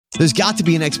There's got to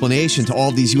be an explanation to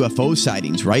all these UFO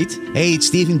sightings, right? Hey, it's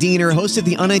Stephen Diener, host of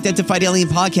the Unidentified Alien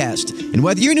Podcast. And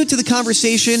whether you're new to the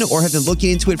conversation or have been looking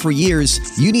into it for years,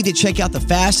 you need to check out the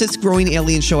fastest growing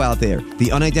alien show out there,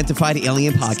 the Unidentified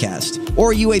Alien Podcast,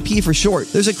 or UAP for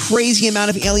short. There's a crazy amount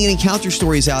of alien encounter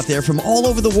stories out there from all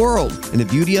over the world. And the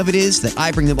beauty of it is that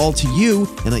I bring them all to you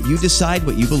and let you decide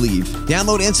what you believe.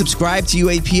 Download and subscribe to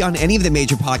UAP on any of the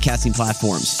major podcasting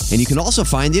platforms. And you can also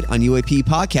find it on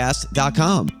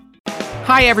UAPpodcast.com.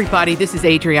 Hi, everybody. This is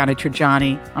Adriana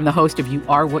Trajani. I'm the host of You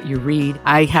Are What You Read.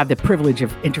 I have the privilege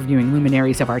of interviewing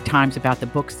luminaries of our times about the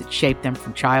books that shaped them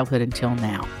from childhood until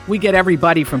now. We get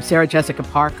everybody from Sarah Jessica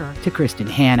Parker to Kristen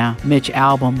Hanna, Mitch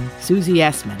Albom, Susie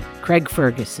Essman, Craig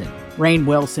Ferguson, Rainn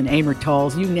Wilson, Amor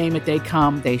Tolls, you name it, they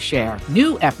come, they share.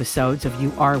 New episodes of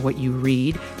You Are What You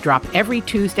Read drop every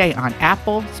Tuesday on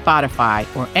Apple,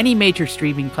 Spotify, or any major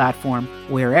streaming platform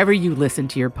wherever you listen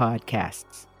to your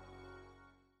podcasts.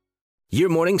 Your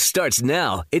morning starts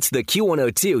now. It's the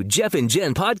Q102 Jeff and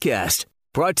Jen podcast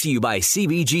brought to you by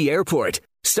CBG Airport.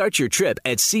 Start your trip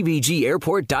at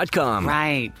CBGAirport.com.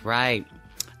 Right.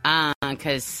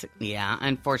 Because,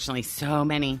 unfortunately, so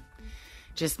many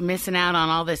just missing out on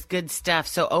all this good stuff.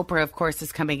 So Oprah, of course,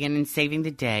 is coming in and saving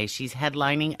the day. She's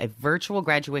headlining a virtual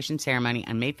graduation ceremony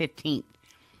on May 15th.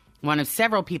 One of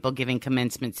several people giving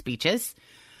commencement speeches,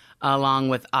 along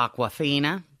with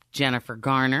Aquafina, Jennifer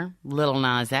Garner, Lil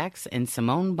Nas X, and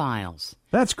Simone Biles.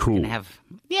 That's cool.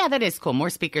 That is cool. More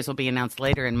speakers will be announced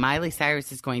later, and Miley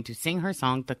Cyrus is going to sing her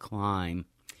song, The Climb.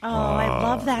 Oh, I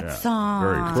love that song.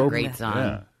 Very It's a great song.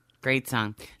 Yeah. Great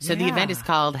song. So the event is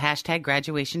called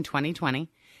 #Graduation 2020.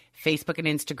 Facebook and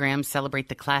Instagram celebrate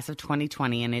the class of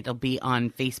 2020, and it'll be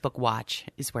on Facebook Watch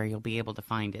is where you'll be able to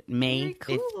find it. May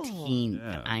 15th.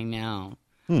 Yeah. I know.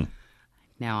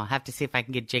 Now, I'll have to see if I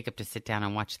can get Jacob to sit down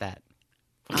and watch that.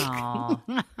 Oh,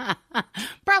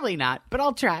 probably not, but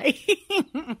I'll try.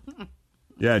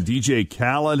 Yeah, DJ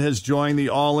Khaled has joined the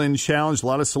All-In Challenge. A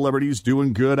lot of celebrities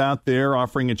doing good out there,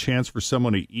 offering a chance for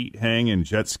someone to eat, hang, and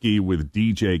jet ski with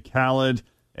DJ Khaled.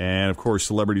 And, of course,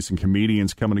 celebrities and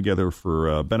comedians coming together for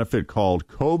a benefit called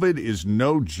COVID is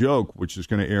No Joke, which is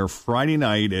going to air Friday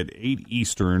night at 8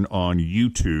 Eastern on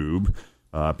YouTube.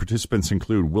 Participants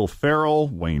include Will Ferrell,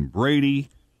 Wayne Brady,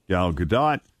 Gal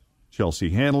Gadot, Chelsea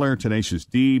Handler, Tenacious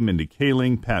D, Mindy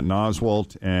Kaling, Patton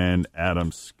Oswalt, and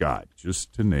Adam Scott,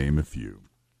 just to name a few.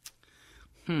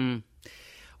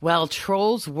 Well,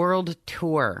 Trolls World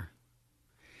Tour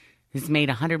has made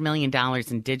 $100 million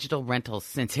in digital rentals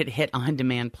since it hit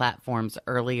on-demand platforms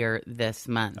earlier this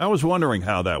month. I was wondering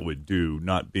how that would do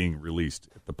not being released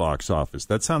at the box office.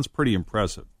 That sounds pretty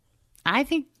impressive. I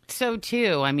think so,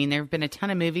 too. I mean, there have been a ton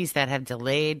of movies that have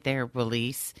delayed their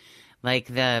release. Like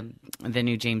the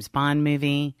new James Bond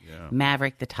movie,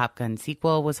 Maverick, the Top Gun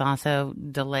sequel was also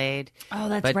delayed. Oh,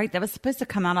 that's right. That was supposed to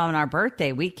come out on our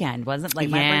birthday weekend, wasn't it? Like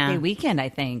my birthday weekend, I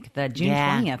think. The June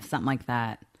 20th, something like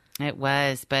that. It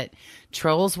was. But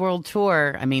Trolls World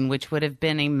Tour, I mean, which would have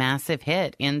been a massive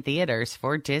hit in theaters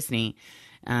for Disney,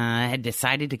 had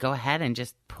decided to go ahead and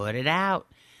just put it out.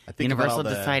 I think Universal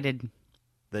decided.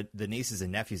 The nieces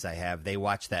and nephews I have, they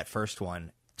watch that first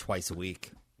one twice a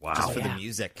week. Wow. Just for the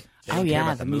music. They don't care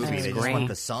about the movie. They just want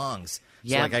the songs.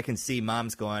 So, I can see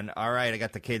moms going, all right, I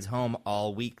got the kids home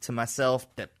all week to myself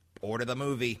to order the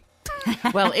movie.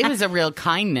 Well, it was a real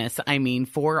kindness, I mean,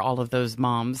 for all of those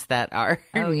moms that are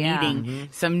needing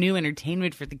some new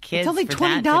entertainment for the kids. It's only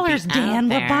 $20, Dan.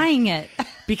 We're buying it.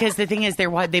 Because the thing is,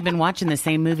 they've been watching the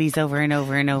same movies over and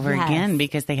over and over again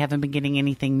because they haven't been getting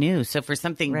anything new. So for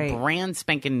something brand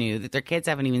spanking new that their kids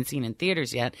haven't even seen in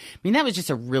theaters yet, I mean, that was just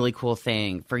a really cool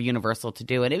thing for Universal to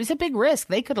do. And it was a big risk.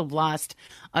 They could have lost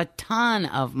a ton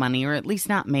of money, or at least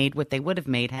not made what they would have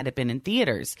made had it been in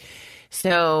theaters.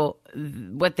 So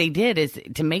what they did is,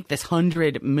 to make this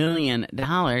 $100 million,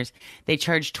 they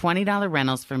charged $20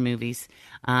 rentals for movies,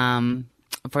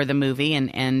 for the movie.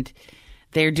 And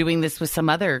they're doing this with some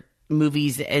other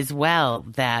movies as well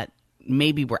that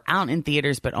maybe were out in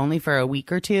theaters, but only for a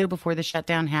week or two before the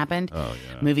shutdown happened. Oh,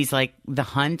 yeah. Movies like The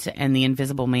Hunt and The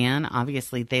Invisible Man,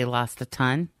 obviously they lost a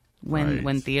ton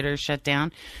when theaters shut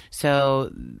down. So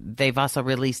they've also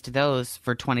released those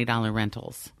for $20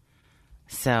 rentals.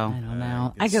 So I don't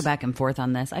know. I go back and forth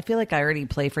on this. I feel like I already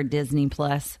play for Disney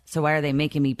Plus, so why are they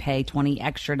making me pay $20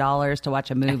 extra to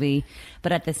watch a movie?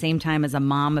 But at the same time, as a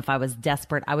mom, if I was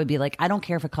desperate, I would be like, I don't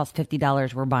care if it costs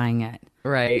 $50, we're buying it.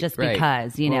 Right. Just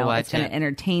because, you know, it's going to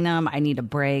entertain them. I need a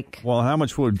break. Well, how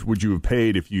much would you have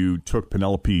paid if you took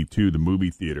Penelope to the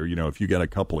movie theater? You know, if you got a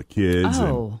couple of kids.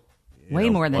 Way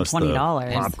more than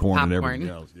 $20. Popcorn and everything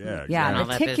else. Yeah, yeah.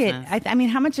 Exactly. The ticket. I mean,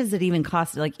 how much does it even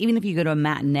cost? Like, even if you go to a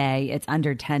matinee, it's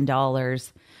under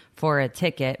 $10 for a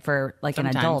ticket for like an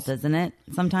adult, isn't it?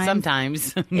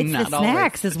 Sometimes. It's the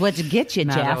snacks is what gets you,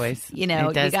 Jeff. Always. You know,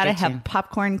 you got to have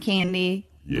popcorn, candy.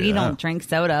 Yeah. We don't drink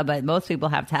soda, but most people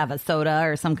have to have a soda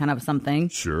or some kind of something.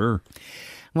 Sure.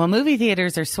 Well, movie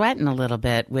theaters are sweating a little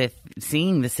bit with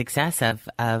seeing the success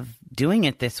of doing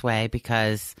it this way,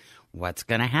 because what's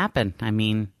going to happen? I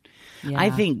mean, I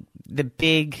think the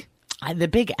big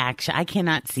action, I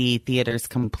cannot see theaters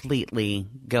completely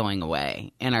going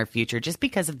away in our future just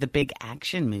because of the big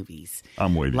action movies.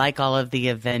 I'm with you. Like all of the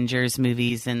Avengers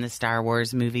movies and the Star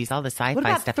Wars movies, all the sci-fi what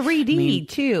about stuff. 3D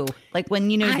too? Like when,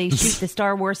 they shoot the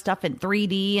Star Wars stuff in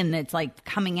 3D and it's like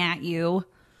coming at you.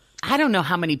 I don't know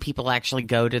how many people actually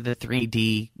go to the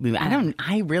 3D movie.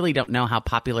 I really don't know how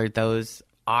popular those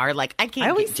are. Like, I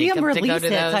always see them release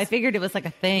it, so I figured it was like a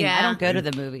thing. Yeah. I don't go to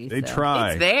the movies. They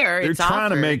try. It's there. They're it's trying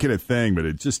offered. to make it a thing, but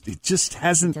it just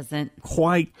hasn't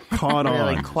quite caught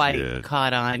on. Really quite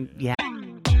caught on. Yeah.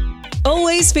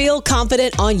 Always feel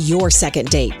confident on your second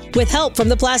date. With help from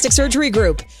the Plastic Surgery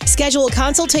Group. Schedule a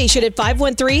consultation at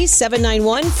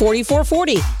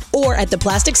 513-791-4440 or at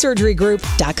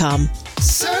theplasticsurgerygroup.com.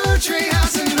 Surgery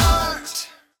has an art.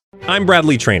 I'm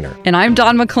Bradley Trainer. And I'm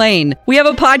Don McClain. We have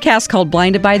a podcast called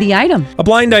Blinded by the Item. A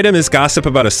blind item is gossip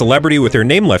about a celebrity with their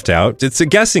name left out. It's a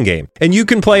guessing game, and you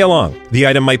can play along. The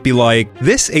item might be like,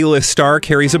 this A-list star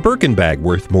carries a Birkin bag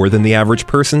worth more than the average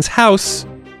person's house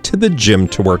to the gym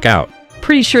to work out.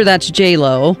 Pretty sure that's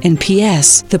J-Lo. And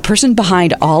P.S. the person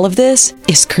behind all of this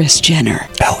is Kris Jenner,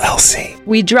 LLC.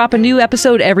 We drop a new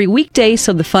episode every weekday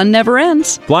so the fun never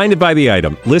ends. Blinded by the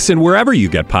Item. Listen wherever you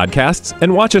get podcasts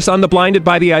and watch us on the Blinded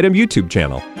by the Item YouTube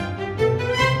channel.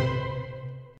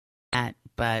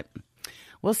 But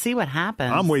we'll see what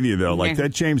happens. I'm with you, though. Like that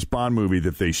James Bond movie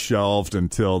that they shelved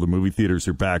until the movie theaters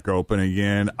are back open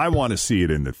again. I want to see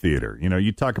it in the theater.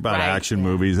 You talk about action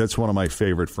movies. That's one of my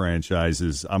favorite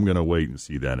franchises. I'm going to wait and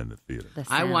see that in the theater.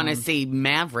 I want to see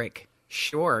Maverick.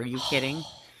 Sure. Are you kidding?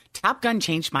 Top Gun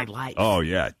changed my life. Oh,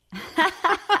 yeah.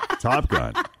 Top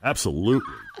Gun.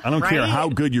 Absolutely. I don't care how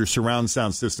good your surround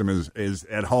sound system is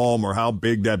at home or how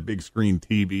big that big screen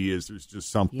TV is. There's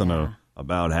just something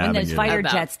about having when those fighter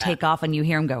jets take off and you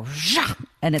hear them go,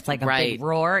 and it's like a big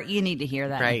roar. You need to hear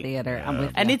that in theater. I'm with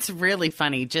you. And it's really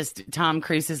funny. Just Tom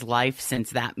Cruise's life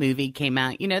since that movie came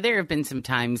out. There have been some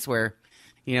times where,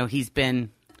 he's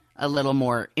been a little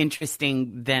more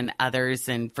interesting than others,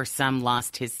 and for some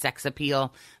lost his sex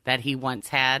appeal that he once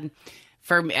had.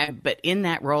 But in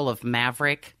that role of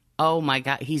Maverick, oh my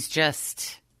God, he's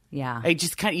just. Yeah. You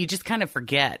just kind of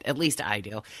forget, at least I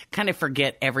do, kind of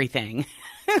forget everything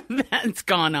that's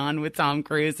gone on with Tom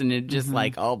Cruise, and it's just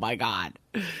like, oh my God.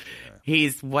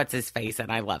 He's what's his face, and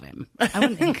I love him.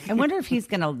 I wonder if he's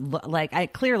going to look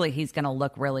clearly he's going to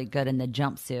look really good in the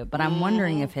jumpsuit, but I'm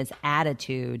wondering if his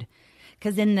attitude,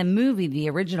 because in the movie, the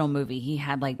original movie, he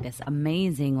had like this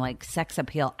amazing like sex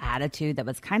appeal attitude that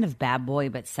was kind of bad boy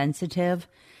but sensitive.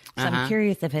 So I'm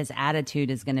curious if his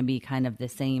attitude is going to be kind of the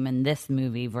same in this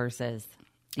movie versus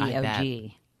the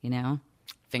OG,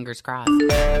 Fingers crossed.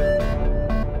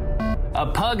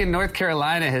 A pug in North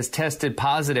Carolina has tested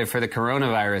positive for the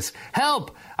coronavirus.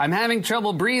 Help! I'm having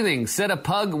trouble breathing, said a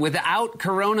pug without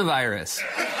coronavirus.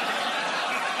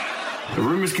 The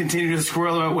rumors continue to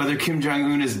swirl about whether Kim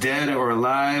Jong-un is dead or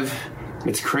alive.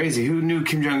 It's crazy. Who knew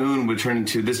Kim Jong-un would turn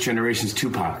into this generation's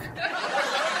Tupac?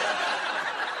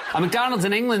 A McDonald's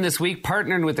in England this week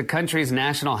partnered with the country's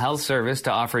National Health Service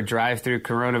to offer drive-through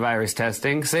coronavirus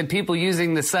testing. Said people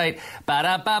using the site,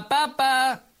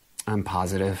 ba-da-ba-ba-ba. I'm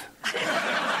positive.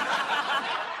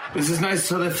 This is nice.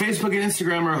 So that Facebook and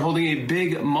Instagram are holding a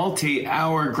big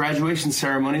multi-hour graduation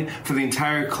ceremony for the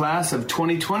entire class of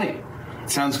 2020.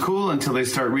 Sounds cool until they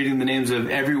start reading the names of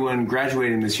everyone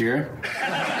graduating this year.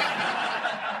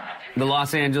 The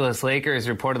Los Angeles Lakers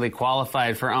reportedly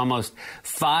qualified for almost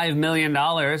 $5 million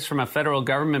from a federal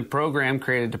government program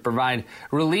created to provide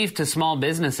relief to small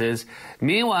businesses.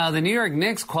 Meanwhile, the New York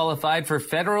Knicks qualified for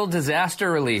federal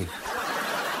disaster relief.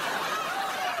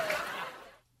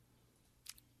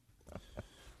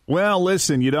 Well,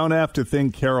 listen, you don't have to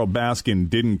think Carol Baskin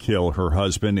didn't kill her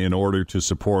husband in order to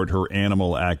support her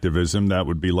animal activism. That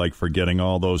would be like forgetting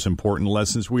all those important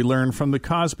lessons we learned from The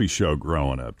Cosby Show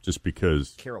growing up, just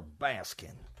because... Carol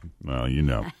Baskin. Well,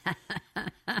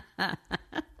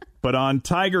 But on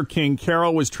Tiger King,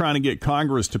 Carol was trying to get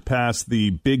Congress to pass the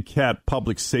Big Cat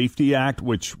Public Safety Act,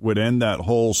 which would end that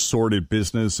whole sordid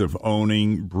business of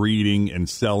owning, breeding, and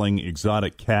selling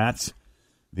exotic cats.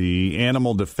 The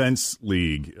Animal Defense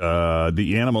League,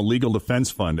 the Animal Legal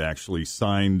Defense Fund actually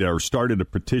started a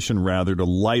petition to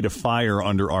light a fire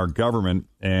under our government,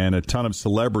 and a ton of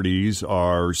celebrities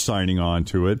are signing on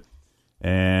to it.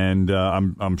 And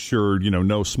I'm sure,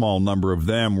 no small number of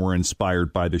them were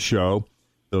inspired by the show.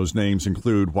 Those names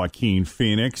include Joaquin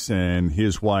Phoenix and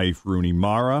his wife, Rooney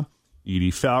Mara,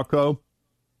 Edie Falco,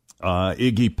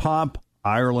 Iggy Pop,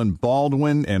 Ireland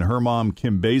Baldwin and her mom,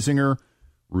 Kim Basinger,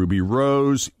 Ruby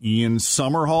Rose, Ian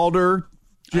Somerhalder,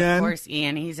 Jen. Of course,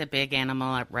 Ian. He's a big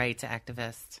animal rights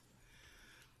activist.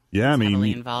 Yeah, He's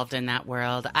heavily involved in that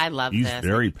world. I love he's this. He's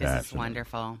very passionate. passionate. This is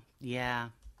wonderful. Yeah.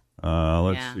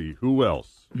 Let's see. Who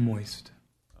else? Moist.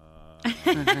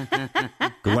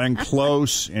 Glenn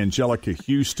Close, Angelica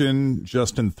Houston,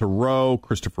 Justin Theroux,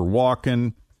 Christopher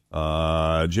Walken,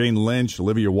 Jane Lynch,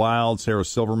 Olivia Wilde, Sarah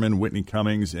Silverman, Whitney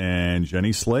Cummings, and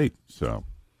Jenny Slate. So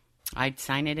I'd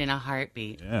sign it in a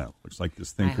heartbeat. Yeah, looks like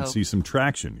this thing could see some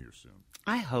traction here soon.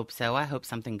 I hope so. I hope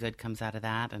something good comes out of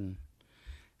that and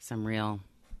some real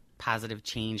positive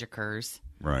change occurs.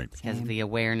 Right. Because of the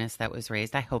awareness that was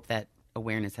raised. I hope that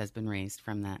awareness has been raised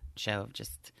from that show of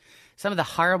just some of the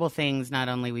horrible things not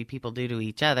only we people do to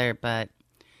each other, but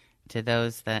to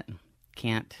those that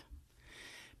can't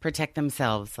protect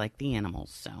themselves like the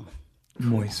animals. So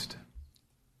Moist.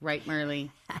 Right, Merle?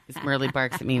 Because Merle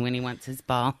barks at me when he wants his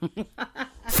ball.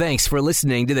 Thanks for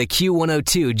listening to the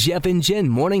Q102 Jeff and Jen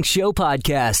Morning Show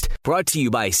podcast, brought to you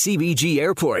by CBG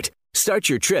Airport. Start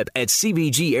your trip at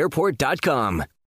CBGAirport.com.